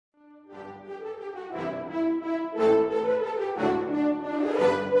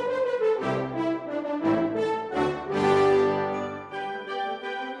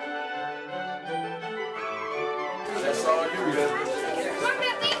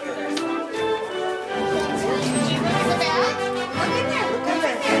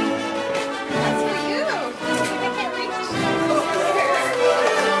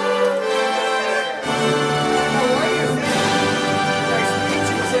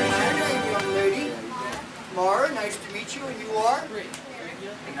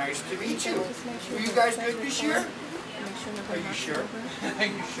Nice to meet you. Were you guys good this year? Are you sure? Are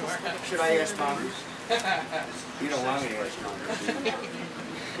you sure? Should I ask Mom? You don't want me to ask Mom.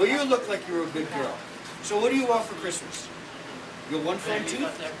 Well, you look like you're a good girl. So what do you want for Christmas? Your one front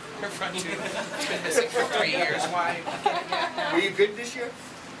tooth? Her front tooth. It's been missing for 3 years. Why? Were you good this year?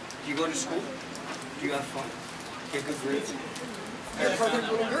 Do you go to school? Do you have fun? Get good grades? You're a perfect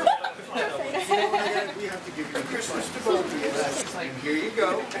little girl. We have to give you a Christmas to both of you. And here you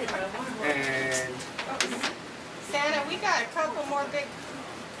go. And Santa, we got a couple more big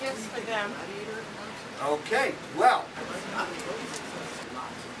gifts for them. okay, well.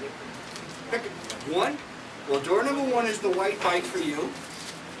 Pick one. Well, door number 1 is the white bike for you.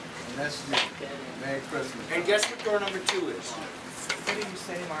 And that's you. Merry Christmas. And guess what door number 2 is? What did you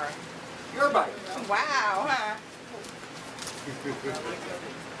say, Mara? Your bike. Wow, huh?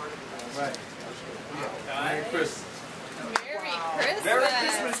 Right. Merry Christmas. Merry Christmas. Merry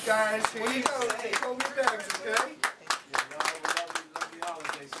Christmas, guys. Here you go. Take home your bags, okay? Lovely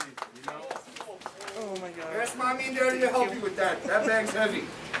holiday season, you know? Oh my God. Ask Mommy and Daddy to help you with that. That bag's heavy.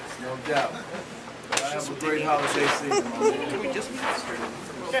 No doubt. I have a great holiday season, my man. We just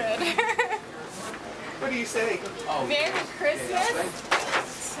Good. What do you say? Oh, Merry Christmas.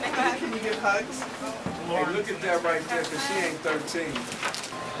 Can you give hugs? hey, look at that right there, because she ain't 13.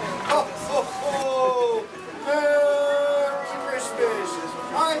 Oh, Merry Christmas.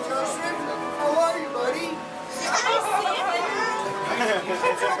 Hi, Joseph. How are you, buddy?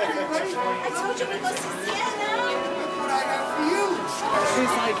 I told you we go see Santa. Look what I have for you.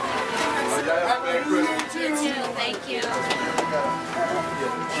 She's like, Happy New Year, too. Thank you.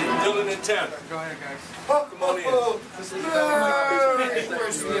 Dylan and Tanner. go ahead, guys. Come on in. Merry Thanks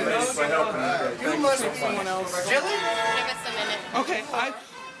Christmas. for helping me. You must be Someone else. Jilly? Give us a minute. Okay,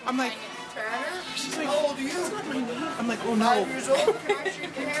 I'm like, Tanner? she's like, How old are you? I'm like, oh 5 no. years old? Can I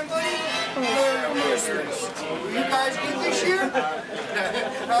shake your hand, buddy? Merry Christmas. Were you guys good this year?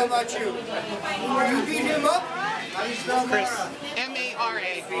 How about you? Will you beat him up? How do you spell Chris. Mara?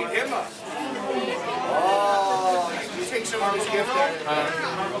 M-A-R-A. Beat him up. Oh, you take some of his gift then.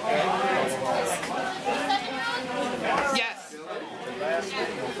 Yes.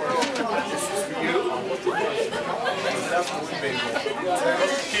 This is for you.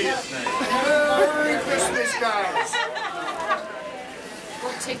 Merry Christmas, guys.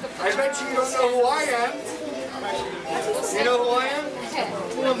 I bet you don't know who I am. You know who I am?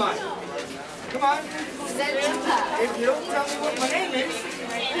 Who am I? Come on. If you don't tell me what my name is,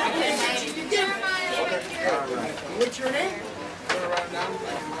 I can't get you to give it. What's your name?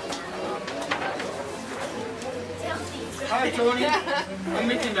 Hi, Tony. I'm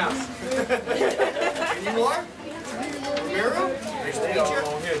Mickey Mouse. And you are? Miro? Nice to meet you.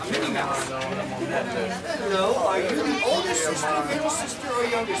 I'm Mickey Mouse. Hello. Are you the oldest sister, middle sister, or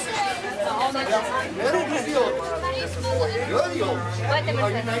younger sister? Middle? Who's the oldest? You're the oldest.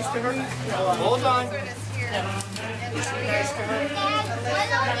 Are you nice to her? Hold on. Is she nice to her?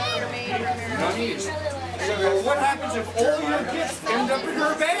 None is. So what happens if all your gifts end up in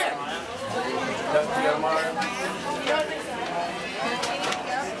her bag?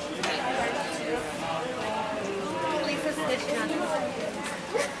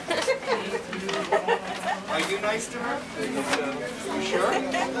 Are you nice to her? You sure?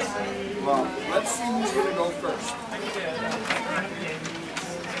 Well, let's see who's going to go first.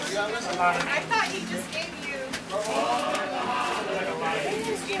 I thought he just gave you.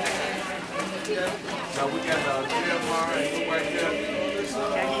 Now we got Jeremiah and who right there.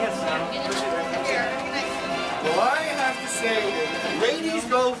 Well, I have to say, ladies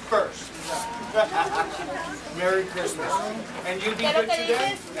go first. Merry Christmas. And you be good to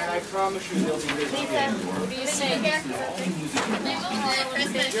them, and I promise you they'll be good to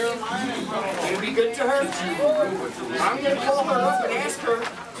you. You be good to her? I'm going to call her up and ask her.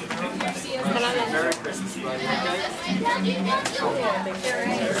 Merry Christmas, buddy.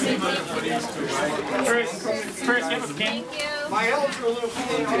 First, you have a can. My elves are a little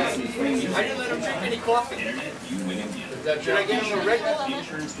feeling today. I didn't let them drink any coffee. Should I get them a regular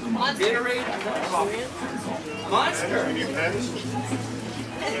Gatorade? Coffee. Monster.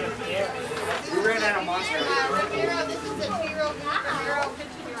 We ran out of Monster. This is a 2-year-old.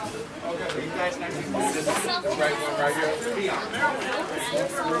 Okay, you guys next to this right one right here.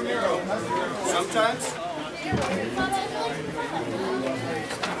 Sometimes.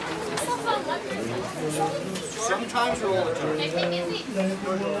 Sometimes or all the time?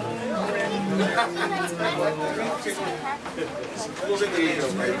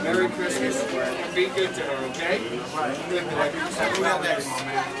 Merry Christmas. Be good to her, okay? Good. Well, next.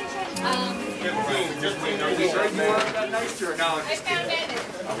 15. Are you sure you are that nice to her? No, I'm I just found kidding.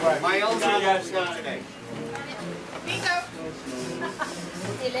 it. My elder loves them today. Bingo.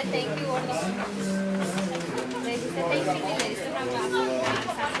 Dile thank you or no. Le dice thank you y le dice un abrazo.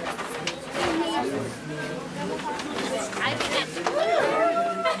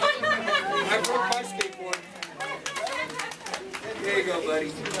 I broke my skateboard. There you go, buddy.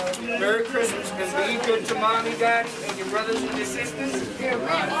 Merry Christmas, and be good to Mommy, Daddy, and your brothers and your sisters.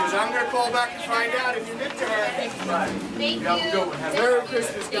 Because I'm going to call back and find out if you're good to her. Thank you. Merry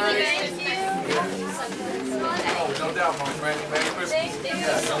Christmas, guys. Thank you. Oh, no doubt, my friend. Merry Christmas. Thank you.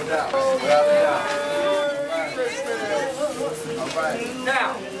 Yeah, no doubt. Without Merry Christmas. All right.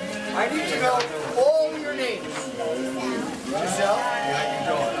 Now, I need to know all your names. Giselle? Yeah, how you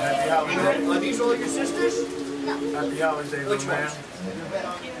doing? Happy holidays. Are these all your sisters? Happy holidays, Which man. ones?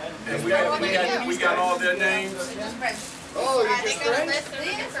 And we got all their names. Oh, you're They just got a friends? list of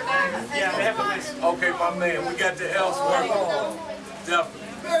names for that. Yeah, they have a list. Okay, my man. We got the elves working. Definitely.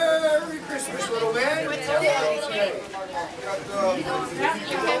 Merry Christmas, little man. What's your name?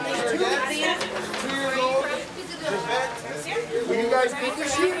 Will you guys meet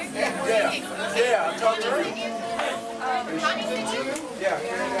this year? Yeah, I talked to her. Yeah,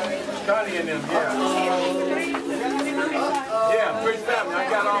 Connie and them, yeah. Yeah, big family, I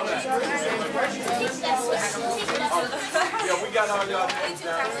got all that. Yeah, we got all y'all names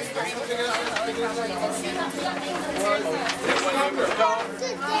down. What name is called?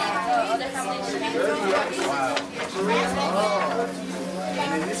 Wow.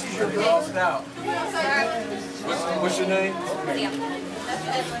 And this is your girl now. What's your name?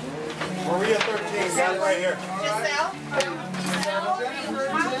 Maria 13, got it right here. Giselle?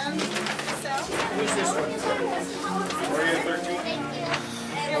 Who's this one? Maria 13.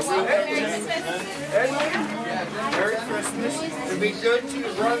 Merry Christmas. To be good to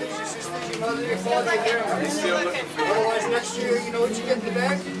your brothers, your sisters, your mother, your father, your grandmother. Still looking for you. Otherwise, next year, you know what you get in the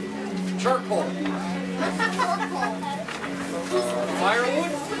bag? Charcoal.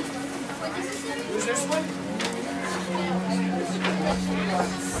 Firewood? Who's this one?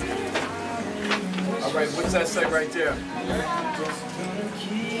 All right, what's that say right there?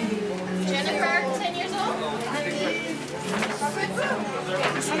 Jennifer, 10 years old?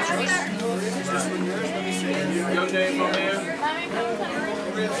 Your name, my man?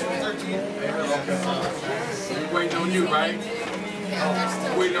 Okay. We waiting on you, right?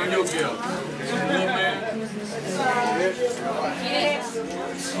 Waiting on your bill. Little man?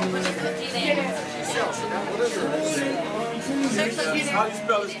 How do you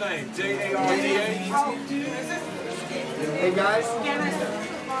spell his name? J-A-R-D-A? Hey, guys. I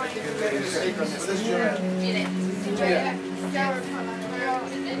think we made a mistake on this. This is Joanne.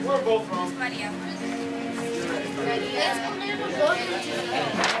 We're both wrong.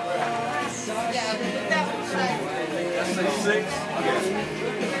 That's a 6?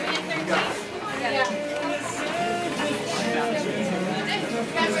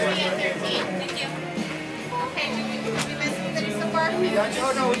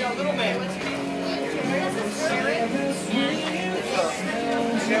 Oh, no, we got little man.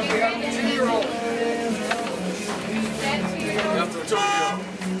 Yeah, we got a 2-year-old. That's the 2-year-old.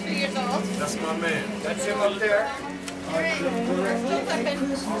 2 years old. That's my man. That's him up there.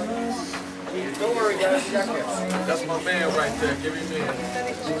 Don't worry, guys, we got gifts. That's my man right there. Give him in.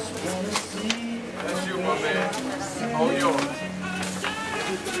 That's you, my man. All yours.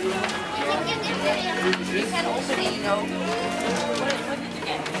 You can open it, you know.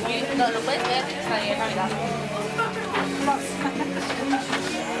 No, lo puedes ver, está bien, Navidad.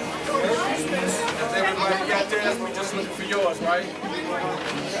 Everybody got theirs, we just looking for yours, right?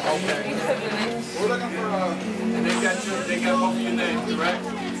 Okay. We're looking for And they got both of your names, correct?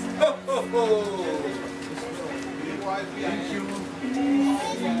 Ho, ho, ho.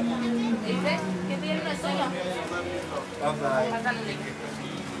 Dice que tiene una sola.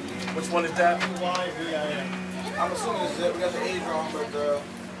 Which one is that? I'm assuming it's that we got the age wrong, but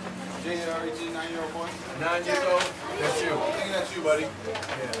JREG 9-year-old boy. 9 years old? That's you. I think that's you, buddy.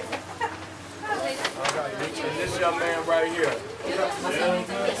 Yeah. All right. And this young man right here.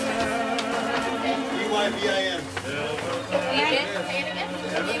 EYBIN.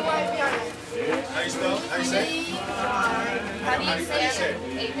 How you spell? How you say? How do you say it?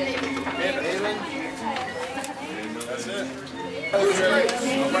 Aiden. That's it. Who's Grace?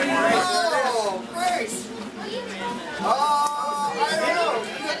 Oh, Grace. Oh, I don't know.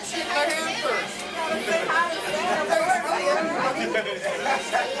 You got to shake my hand first.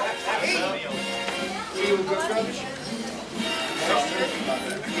 Hey, you a good rubbish?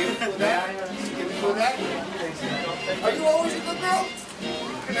 Give it to that. Are you always a good girl?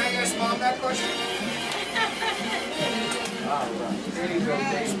 Can I ask question?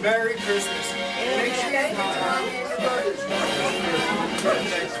 Merry Christmas. Make sure you get to Mommy and your brothers.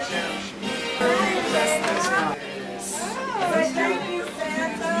 Merry Christmas. Thank you,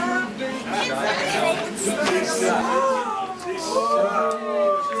 Santa.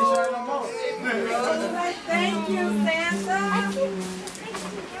 Thank you, Santa.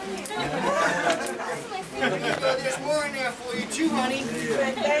 There's more in there for you too, honey.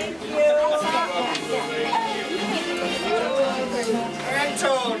 Thank you.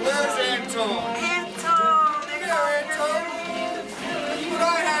 Anton, where's Anton? Anton. Here, Anton. What I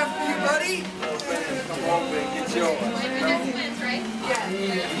have for you, buddy? Come over and get yours.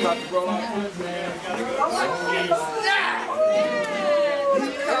 You about to roll out?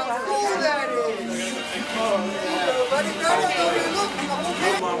 Look how cool that is. Buddy, no, look.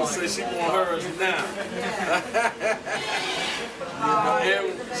 My mama says she want hers now. And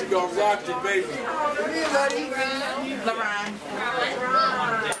she gonna rock the baby. Come here, buddy.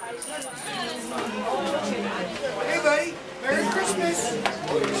 Hey, buddy. Merry Christmas.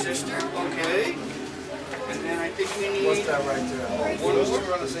 Oh, your sister. Okay. And then I think we need... What's that right there? One of those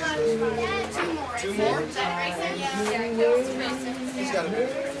two on the same list. Two more? He's got a bit.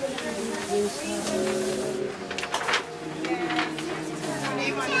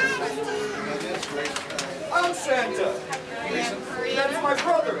 I'm Santa. That's my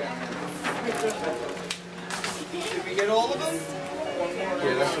brother. Did we get all of them? One more.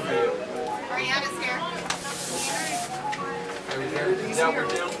 Yeah, that should be it. Ariana's here. Everything's here.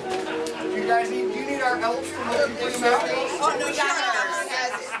 You guys need, do you need our help from helping bring them out? Oh, no, you got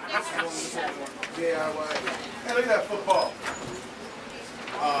DIY. Hey, look at that football.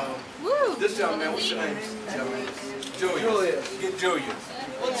 This young man, what's your name? Julius. Get Julius.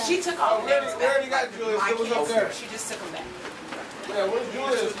 Well, she took Oh, all we already got Julius. It was up there. She just took them back. Yeah, where's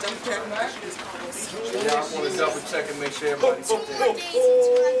Julius? Yeah, I want to double check and make sure everybody's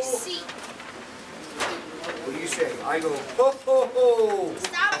What do you say? I go, ho, ho, ho.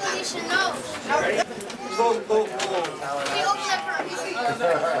 Stop, Alicia, no. Ready? Ho, ho, ho. We open that for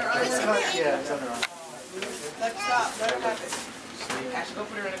Let's stop. Let her have it. Ashley, go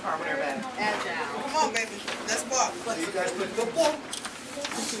put her in the car with her bag. Come on, baby. Let's walk. So you guys play football?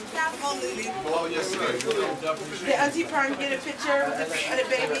 Come on, Lily. Oh, yes, sir. Did Auntie Prime get a picture of the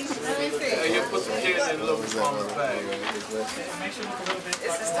babies? Let me see. Hey, you put some kids in a little smaller bag.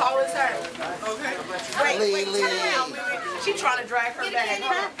 It's as tall as her. Okay. Wait, turn around. She trying to drag her bag.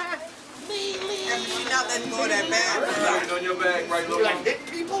 She's not letting go of that bag. You waiting on your bag, right, little? Like hit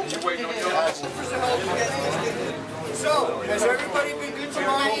people? You waiting on yours? So, has everybody been good to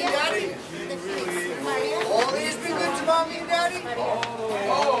Mommy and Daddy? All has been good to Mommy and Daddy?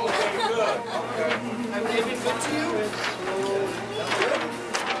 Oh, very good. Have they been good to you?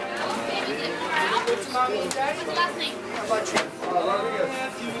 Good to Mommy and Daddy? How about you?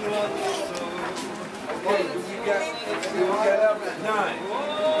 Okay, we got up at 9.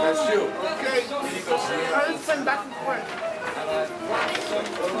 That's you. Okay. Here you go, see. Harlan's been back and forth.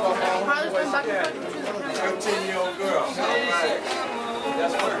 Harlan's been back and forth. 13-year-old girl. All right.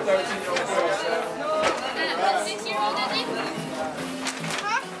 That's for the 13-year-old girl, sir. That 6-year-old, I think?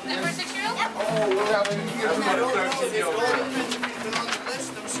 Huh? That for a 6-year-old? Oh, what happened? That's for the 13-year-old girl.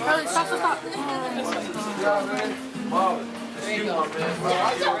 Harlan, stop. Yeah, man. Marvin, that's you, my man.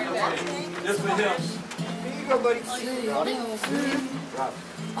 This for him. Here you go, buddy.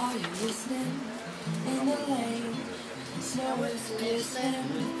 Are you listening in the lane? Snow is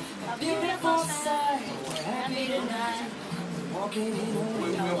glistening, a beautiful sight. We're happy tonight. We're walking in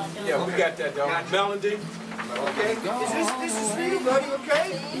a Yeah, we got that, dog. Melody. Okay. This is for you, buddy, okay?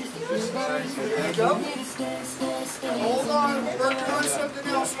 There you go. Hold on. We're working on something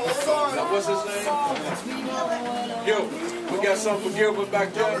else. Hold on. Now, what's his name? Yo, we got something for Gilbert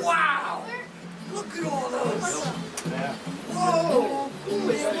back there. Wow! Look at all those. Whoa! Who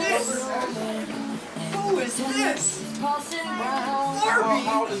is this? Who is this? Barbie!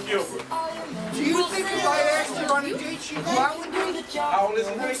 How old is Gilbert? Do you think if I asked her on a date she'd go out with me? How old is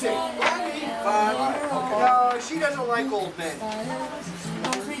he? Barbie? 5. No, she doesn't like old men.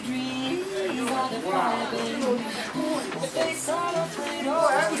 Oh,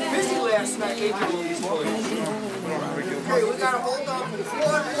 I was busy last night making all these toys. Okay, we gotta hold on for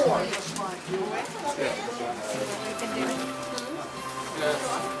one more.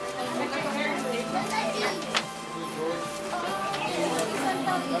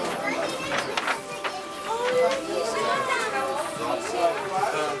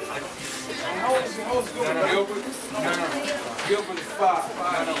 Gilbert? Gilbert is 5.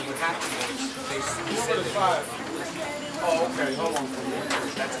 Gilbert is 5. Oh, okay. Hold on for a minute.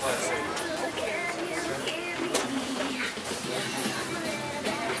 That's what I said.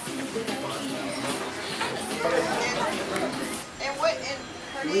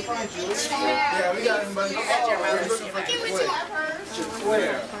 Yeah, we got him, buddy. We're looking for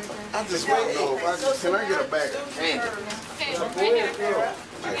Claire. I just want to know, can I get a bag of candy?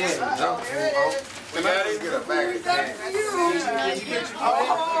 I can't jump. Can I just get a bag of candy? Get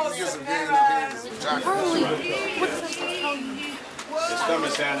some candy, some chocolate. It's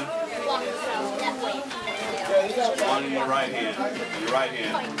coming, Santa. One in your right hand. Your right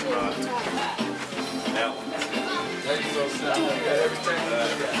hand. That one. There you go, Santa. You got everything.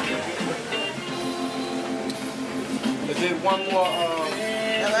 Is there one more? I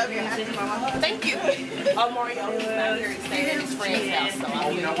love you. Thank you. Oh, Mario is not here. He's staying at his friend's house, so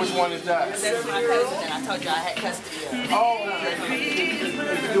I'll be. Now, which one is that? That's my cousin, and I told you I had custody of. Oh,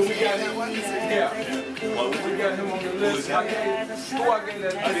 okay. Do we got him? Yeah. We got him on the list. Who I gave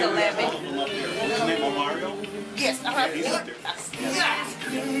that? It's 11. His name on Mario? Yes, He's up there.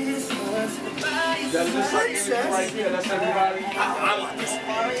 That list right there. That's everybody. I like this.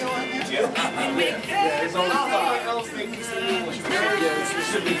 Mario on there? Yeah, it's only 5. Yeah, it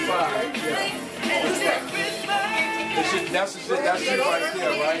should be 5. Yeah. That's it right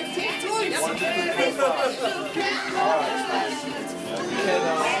there, right? 1, 2, 3, 4, 5. All right.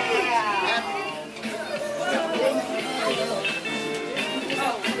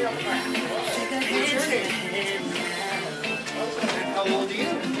 What's your name? How old are you?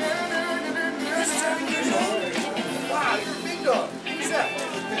 You're 7 years old. Wow, you're a big dog. Who's that?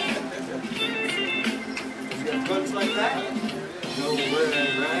 You got guns like that? No way,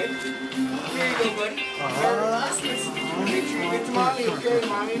 right? Here you go, buddy. Make sure you get to mommy, okay?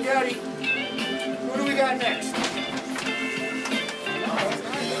 Mommy and daddy. What do we got next?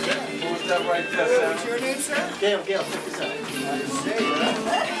 Who's that right there, sir? What's your name, sir? Gail, check this out.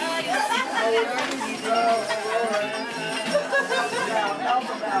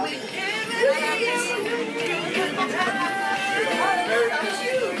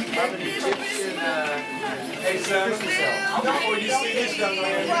 Hey, son. Oh, you see this young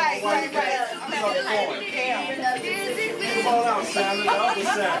man? Right. Come on out, Santa. The other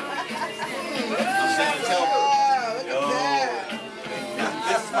Santa. I'm Santa Telfer. Yo.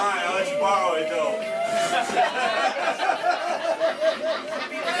 This is mine. I'll let you borrow it, though.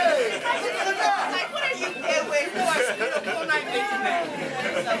 Like, what are you doing? No, I spent a full night making that.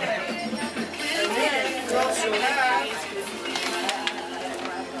 And then we also have...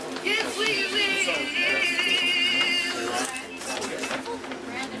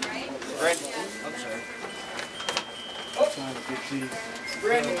 Brandon, I'm sorry. Oh,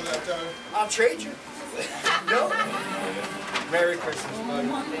 Brandon, I'll trade you. No. Merry Christmas, buddy.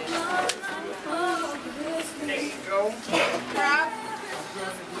 There you go.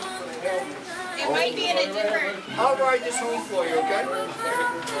 It might be in a different. I'll ride this home for you, okay?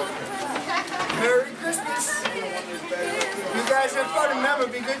 Merry Christmas. You guys have fun. Remember,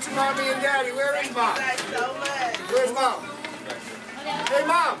 be good to mommy and daddy. Where is mom? Thank you so much. Where's mom? Hey,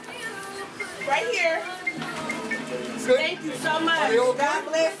 mom. Right here. Good. Thank you so much. Are they okay? God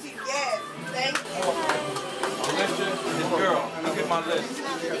bless you. Yes. Thank you. Listen, this girl. Look at my list.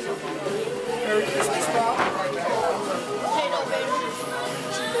 Merry Christmas, mom.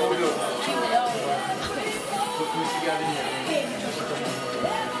 Hold it. Look what she got in here.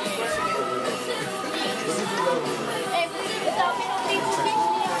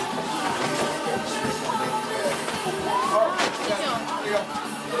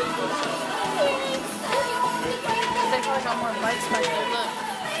 They probably got more lights back there. Look.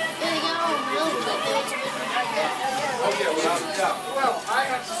 Oh yeah, without a doubt. Well, I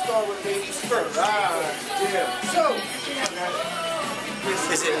have to start with ladies first. Yeah. So,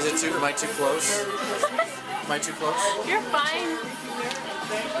 Is it too? Am I too close? Am I too close? You're fine.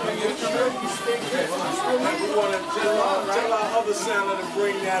 we want to tell our other Santa to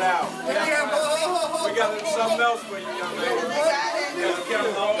bring that out. We got something else for you, young lady.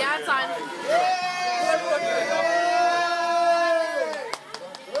 Yeah, it's on.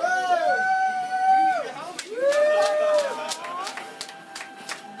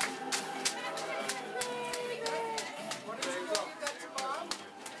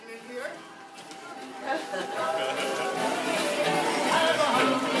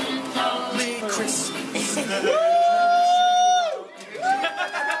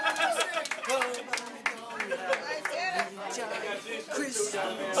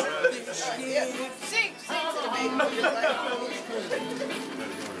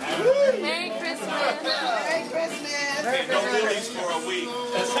 Merry Christmas. Merry Christmas. No willies for a week.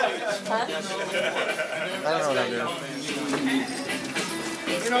 I don't know what I'm doing.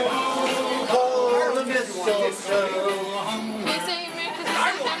 You know, all the mistletoe. Can you say Merry Christmas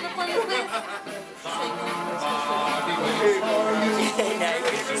for me, please? Hey,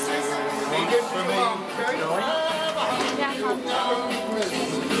 You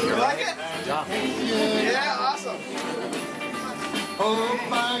like it? Yeah, awesome. Oh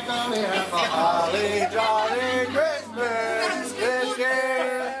my golly, have a holly jolly Christmas this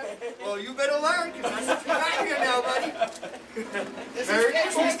year. Well, you better learn, because that's what you got here now, buddy. Merry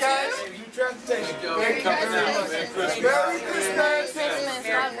Christmas, guys. Transportation. Merry Christmas. Merry Christmas.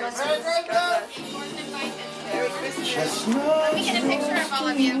 Merry Christmas. Let me get a picture of all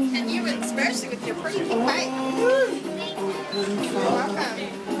of you, and you especially with your pretty pink pipe. You're welcome.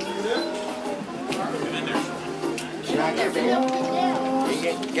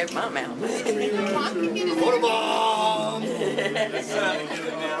 Get mom out. Photobomb.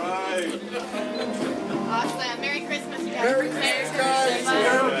 Awesome. Merry Christmas, you guys. Merry Christmas, guys.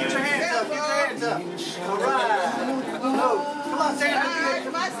 Get your hands up. Get your hands up. All right. Come on, Santa.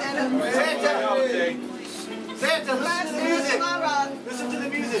 Come on, Santa. Santa. Santa, listen to the music. Listen to the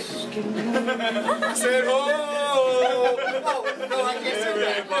music. I said, oh. Oh, no, I can't say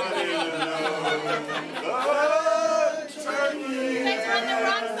that. You guys are on the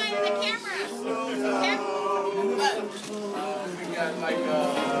wrong side of the camera. We got like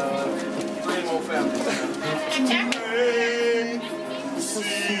three more families. The camera.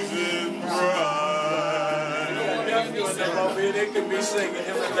 Season bride. They could be singing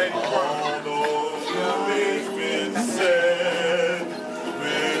him and Lady Although it's been said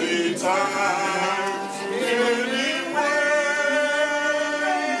many times, anywhere.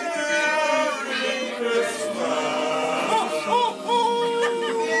 Merry Christmas.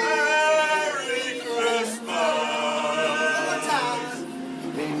 Merry Christmas.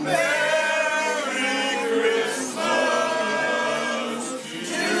 Merry Christmas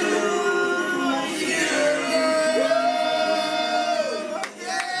to you.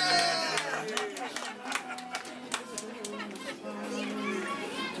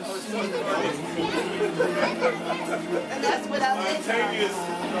 And that's without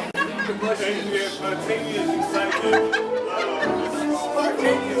Spontaneous excitement.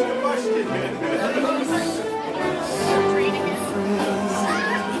 Spontaneous combustion.